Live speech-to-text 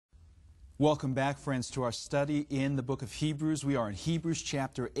Welcome back, friends, to our study in the book of Hebrews. We are in Hebrews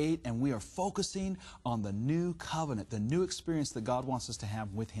chapter 8, and we are focusing on the new covenant, the new experience that God wants us to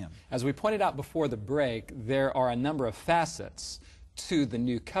have with Him. As we pointed out before the break, there are a number of facets to the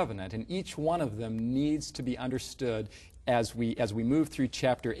new covenant, and each one of them needs to be understood as we move through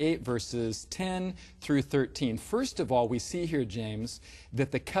chapter 8, verses 10 through 13. First of all, we see here, James,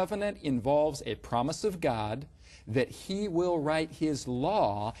 that the covenant involves a promise of God that He will write His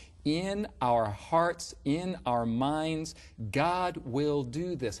law in our hearts, in our minds. God will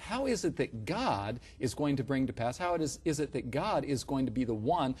do this. How is it that God is going to bring to pass? How is it that God is going to be the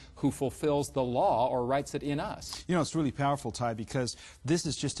one who fulfills the law or writes it in us? You know, it's really powerful, Ty, because this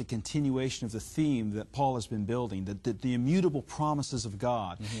is just a continuation of the theme that Paul has been building, the immutable promises of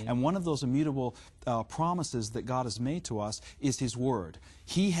God. And one of those immutable promises that God has made to us is His Word.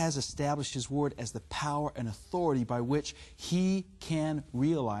 He has established His Word as the power and authority by which He can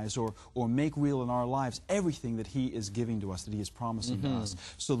realize or make real in our lives everything that He is giving to us, that He is promising to us.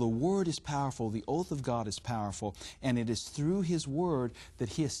 So the Word is powerful, the oath of God is powerful, and it is through His Word that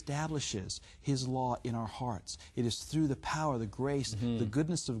He establishes His law in our hearts. It is through the power, the grace, the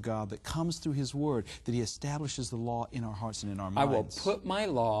goodness of God that comes through His Word that He establishes the law in our hearts and in our minds. I will put my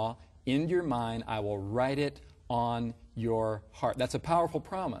law in your mind, I will write it on your heart. That's a powerful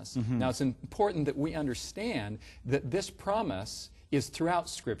promise. Now, it's important that we understand that this promise is throughout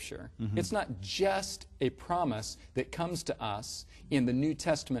Scripture. It's not just a promise that comes to us in the New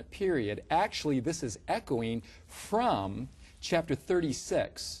Testament period. Actually, this is echoing from chapter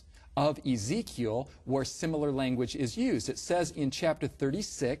 36 of Ezekiel, where similar language is used. It says in chapter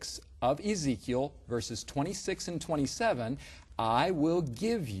 36 of Ezekiel, verses 26 and 27, I will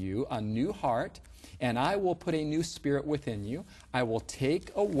give you a new heart, and I will put a new spirit within you. I will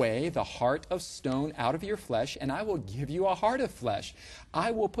take away the heart of stone out of your flesh, and I will give you a heart of flesh. I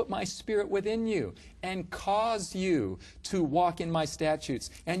will put my spirit within you and cause you to walk in my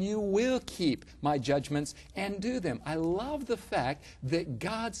statutes, and you will keep my judgments and do them. I love the fact that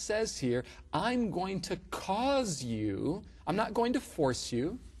God says here, I'm going to cause you. I'm not going to force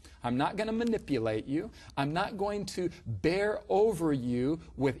you. I'm not going to manipulate you. I'm not going to bear over you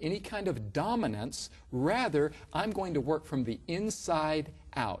with any kind of dominance. Rather, I'm going to work from the inside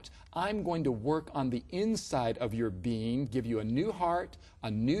out. I'm going to work on the inside of your being, give you a new heart, a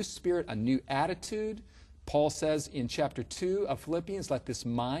new spirit, a new attitude. Paul says in chapter 2 of Philippians, let this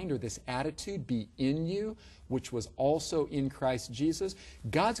mind or this attitude be in you, which was also in Christ Jesus.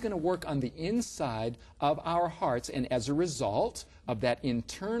 God's going to work on the inside of our hearts, and as a result of that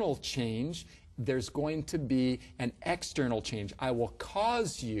internal change, there's going to be an external change. I will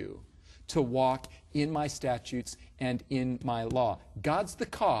cause you to walk in my statutes and in my law. God's the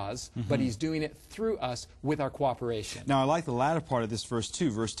cause, but He's doing it through us with our cooperation. Now, I like the latter part of this verse too.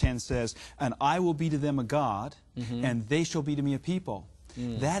 Verse 10 says, and I will be to them a God, and they shall be to me a people.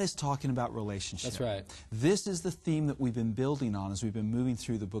 That is talking about relationship. That's right. This is the theme that we've been building on as we've been moving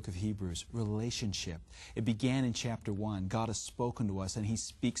through the book of Hebrews, relationship. It began in chapter 1. God has spoken to us, and He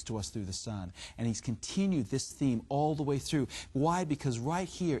speaks to us through the Son. And He's continued this theme all the way through. Why? Because right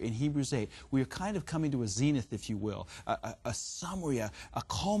here in Hebrews 8, we are kind of coming to a zenith, if you will, a summary, a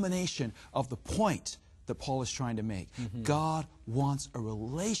culmination of the point that Paul is trying to make. God wants a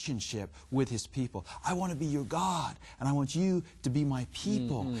relationship with His people. I want to be your God, and I want you to be my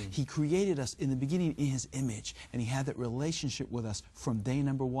people. He created us in the beginning in His image, and He had that relationship with us from day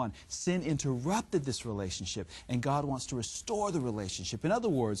number one. Sin interrupted this relationship, and God wants to restore the relationship. In other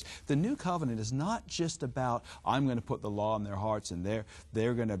words, the new covenant is not just about, I'm going to put the law in their hearts, and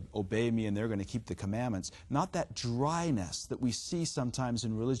they're going to obey me, and they're going to keep the commandments. Not that dryness that we see sometimes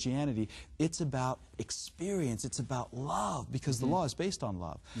in religiosity. It's about experience. It's about love, because the law is based on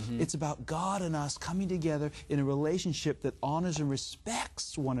love. It's about God and us coming together in a relationship that honors and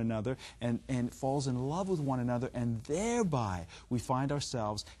respects one another and falls in love with one another, and thereby we find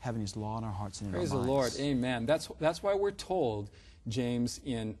ourselves having His law in our hearts and in our minds. Praise the Lord. Amen. That's why we're told, James,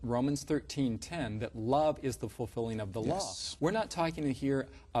 in Romans 13:10, that love is the fulfilling of the law. We're not talking here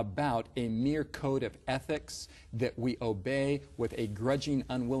about a mere code of ethics that we obey with a grudging,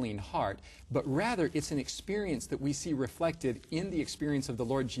 unwilling heart, but rather it's an experience that we see reflected in the experience of the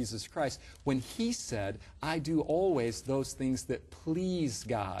Lord Jesus Christ when He said, I do always those things that please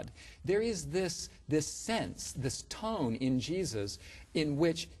God. There is this sense, this tone in Jesus in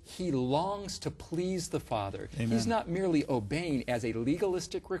which He longs to please the Father. Amen. He's not merely obeying as a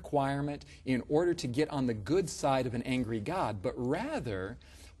legalistic requirement in order to get on the good side of an angry God, but rather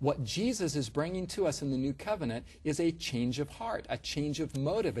What Jesus is bringing to us in the new covenant is a change of heart, a change of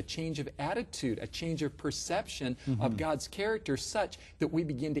motive, a change of attitude, a change of perception of God's character, such that we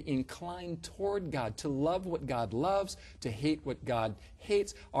begin to incline toward God, to love what God loves, to hate what God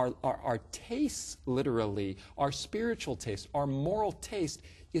hates. Our tastes, literally, our spiritual taste, our moral taste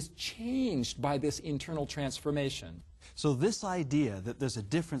is changed by this internal transformation. So this idea that there's a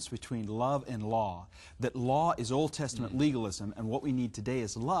difference between love and law, that law is Old Testament legalism and what we need today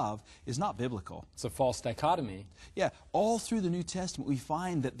is love, is not biblical. It's a false dichotomy. Yeah, all through the New Testament we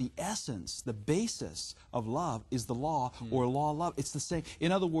find that the essence, the basis of love is the law or law-love. It's the same.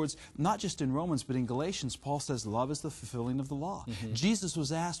 In other words, not just in Romans but in Galatians, Paul says love is the fulfilling of the law. Jesus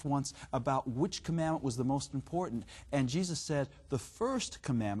was asked once about which commandment was the most important, and Jesus said the first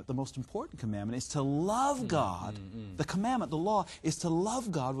commandment, the most important commandment, is to love God. The commandment, the law, is to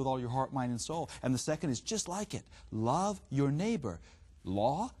love God with all your heart, mind, and soul. And the second is just like it. Love your neighbor.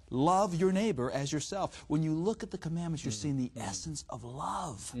 Law, love your neighbor as yourself. When you look at the commandments, you're seeing the essence of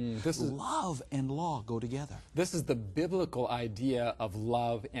love. Love and law go together. This is the biblical idea of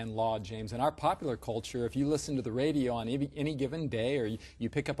love and law, James. In our popular culture, if you listen to the radio on any given day or you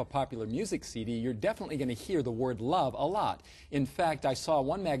pick up a popular music CD, you're definitely going to hear the word love a lot. In fact, I saw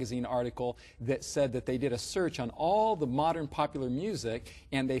one magazine article that said that they did a search on all the modern popular music,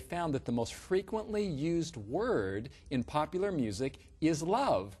 and they found that the most frequently used word in popular music is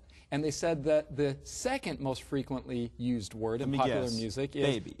love. And they said that the second most frequently used word in popular music is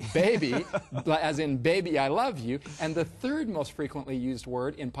baby. Baby, as in baby, I love you. And the third most frequently used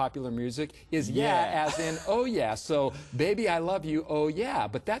word in popular music is yeah, as in oh yeah. So baby, I love you, oh yeah.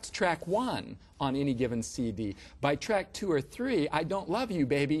 But that's track 1 on any given CD. By track 2 or 3, I don't love you,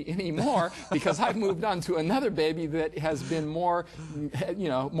 baby, anymore because I've moved on to another baby that has been more,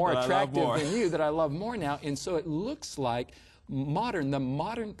 more attractive than you, that I love more now. And so it looks like the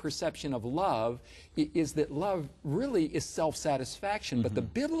modern perception of love is that love really is self-satisfaction, but the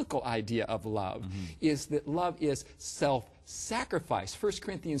biblical idea of love is that love is self-sacrifice. 1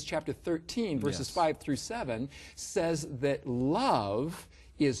 Corinthians chapter 13, verses 5 through 7 says that love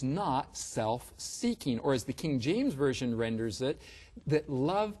is not self-seeking, or as the King James Version renders it, that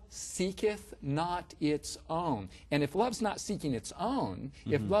love seeketh not its own. And if love's not seeking its own,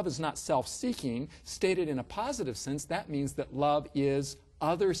 if love is not self-seeking, stated in a positive sense, that means that love is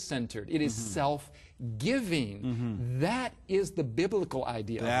other-centered. It is self-giving. That is the biblical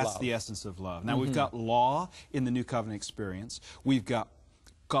idea of love. That's the essence of love. Now, we've got law in the New Covenant experience. We've got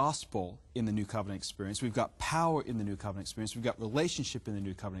gospel in the New Covenant experience. We've got power in the New Covenant experience. We've got relationship in the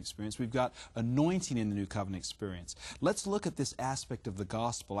New Covenant experience. We've got anointing in the New Covenant experience. Let's look at this aspect of the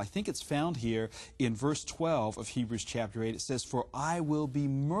gospel. I think it's found here in verse 12 of Hebrews chapter 8. It says, "For I will be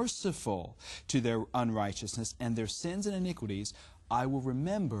merciful to their unrighteousness, and their sins and iniquities I will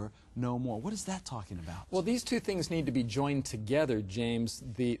remember no more." What is that talking about? Well, these two things need to be joined together, James.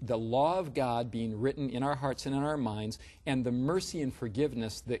 The law of God being written in our hearts and in our minds, and the mercy and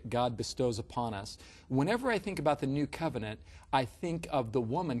forgiveness that God bestows upon us. Whenever I think about the New Covenant, I think of the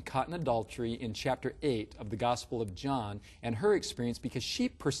woman caught in adultery in chapter 8 of the Gospel of John and her experience, because she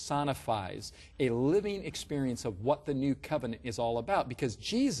personifies a living experience of what the New Covenant is all about. Because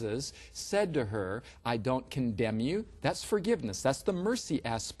Jesus said to her, "I don't condemn you." That's forgiveness. That's the mercy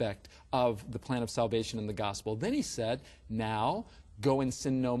aspect of the plan of salvation in the gospel. Then he said, "Now go and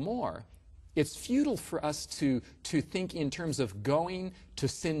sin no more." It's futile for us to think in terms of going to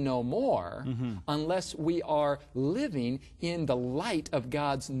sin no more unless we are living in the light of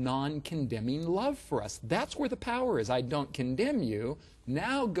God's non-condemning love for us. That's where the power is. I don't condemn you.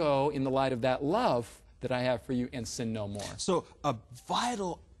 Now go in the light of that love that I have for you and sin no more. So a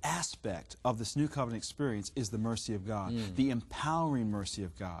vital aspect of this New Covenant experience is the mercy of God, the empowering mercy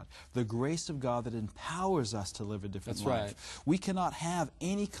of God, the grace of God that empowers us to live a different life. Right. We cannot have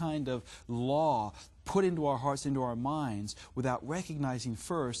any kind of law put into our hearts, into our minds, without recognizing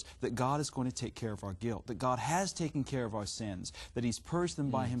first that God is going to take care of our guilt, that God has taken care of our sins, that He's purged them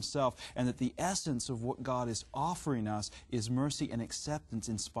by Himself, and that the essence of what God is offering us is mercy and acceptance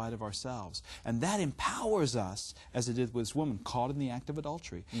in spite of ourselves. And that empowers us, as it did with this woman caught in the act of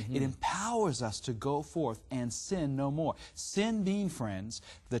adultery. It empowers us to go forth and sin no more. Sin being, friends,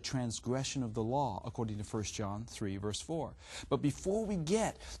 the transgression of the law, according to 1 John 3, verse 4. But before we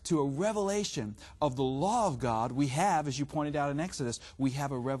get to a revelation of the law of God, we have, as you pointed out in Exodus, we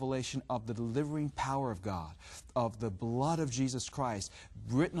have a revelation of the delivering power of God, of the blood of Jesus Christ,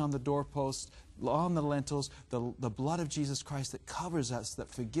 written on the doorposts, on the lintels, the blood of Jesus Christ that covers us,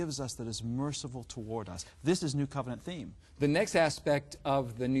 that forgives us, that is merciful toward us. This is New Covenant theme. The next aspect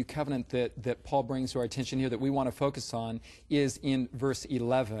of the new covenant that Paul brings to our attention here that we want to focus on is in verse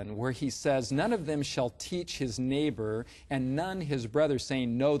 11, where he says, "None of them shall teach his neighbor, and none his brother,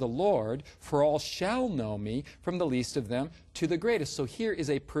 saying, Know the Lord, for all shall know me, from the least of them to the greatest." So here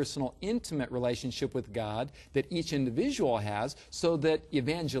is a personal, intimate relationship with God that each individual has, so that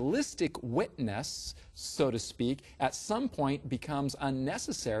evangelistic witness, so to speak, at some point becomes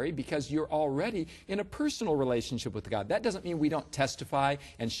unnecessary because you're already in a personal relationship with God. That doesn't mean we don't testify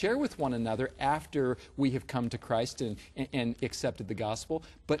and share with one another after we have come to Christ and accepted the gospel,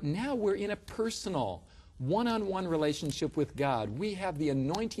 but now we're in a personal, one-on-one relationship with God. We have the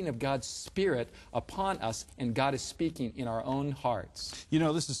anointing of God's Spirit upon us, and God is speaking in our own hearts. You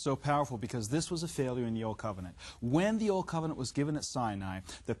know, this is so powerful because this was a failure in the Old Covenant. When the Old Covenant was given at Sinai,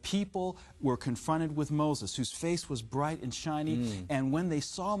 the people were confronted with Moses, whose face was bright and shiny, and when they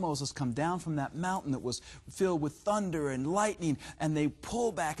saw Moses come down from that mountain that was filled with thunder and lightning, and they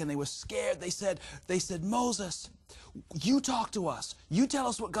pulled back and they were scared, they said, "Moses, you talk to us. You tell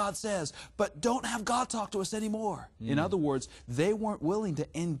us what God says, but don't have God talk to us anymore." In other words, they weren't willing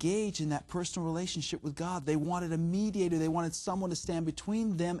to engage in that personal relationship with God. They wanted a mediator. They wanted someone to stand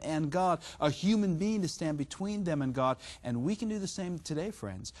between them and God, a human being to stand between them and God. And we can do the same today,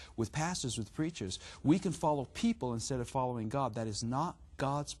 friends, with pastors, with preachers. We can follow people instead of following God. That is not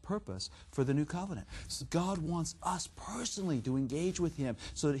God's purpose for the new covenant. So God wants us personally to engage with Him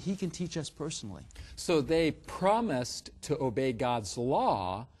so that He can teach us personally. So they promised to obey God's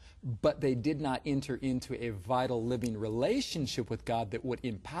law, but they did not enter into a vital living relationship with God that would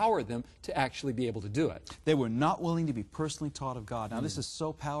empower them to actually be able to do it. They were not willing to be personally taught of God. Now, this is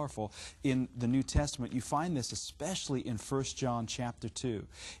so powerful in the New Testament. You find this especially in 1 John chapter 2.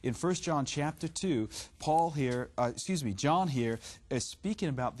 In 1 John chapter 2, John here is speaking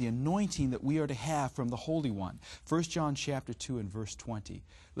about the anointing that we are to have from the Holy One. 1 John chapter 2 and verse 20.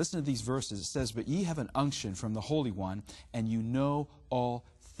 Listen to these verses. It says, "But ye have an unction from the Holy One, and you know all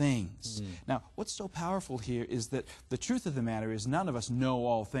things." Now, what's so powerful here is that the truth of the matter is none of us know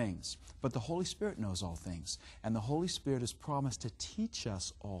all things, but the Holy Spirit knows all things, and the Holy Spirit has promised to teach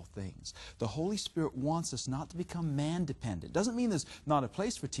us all things. The Holy Spirit wants us not to become man-dependent. Doesn't mean there's not a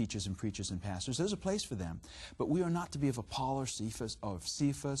place for teachers and preachers and pastors. There's a place for them, but we are not to be of Apollos or of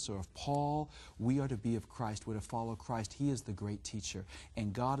Cephas or of Paul. We are to be of Christ. We're to follow Christ. He is the great teacher,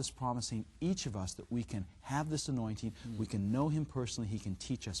 and God is promising each of us that we can have this anointing, we can know Him personally, He can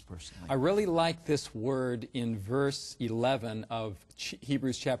teach us personally. I really like this word in verse 11 of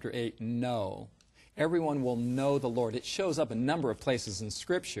Hebrews chapter 8, know. Everyone will know the Lord. It shows up a number of places in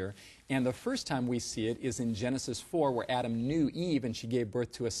Scripture, and the first time we see it is in Genesis 4, where Adam knew Eve and she gave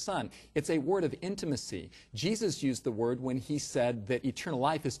birth to a son. It's a word of intimacy. Jesus used the word when He said that eternal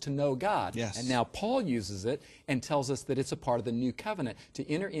life is to know God. Yes. And now Paul uses it and tells us that it's a part of the new covenant, to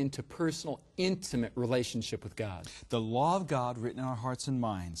enter into personal, intimate relationship with God. The law of God written in our hearts and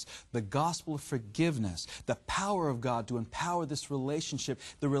minds, the gospel of forgiveness, the power of God to empower this relationship,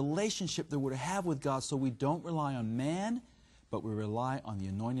 the relationship that we're to have with God, so we don't rely on man, but we rely on the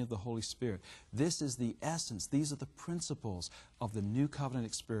anointing of the Holy Spirit. This is the essence. These are the principles of the new covenant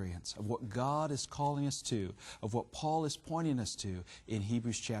experience, of what God is calling us to, of what Paul is pointing us to in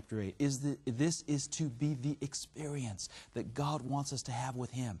Hebrews chapter 8. This is to be the experience that God wants us to have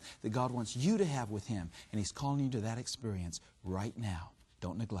with Him, that God wants you to have with Him, and He's calling you to that experience right now.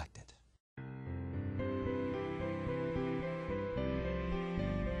 Don't neglect it.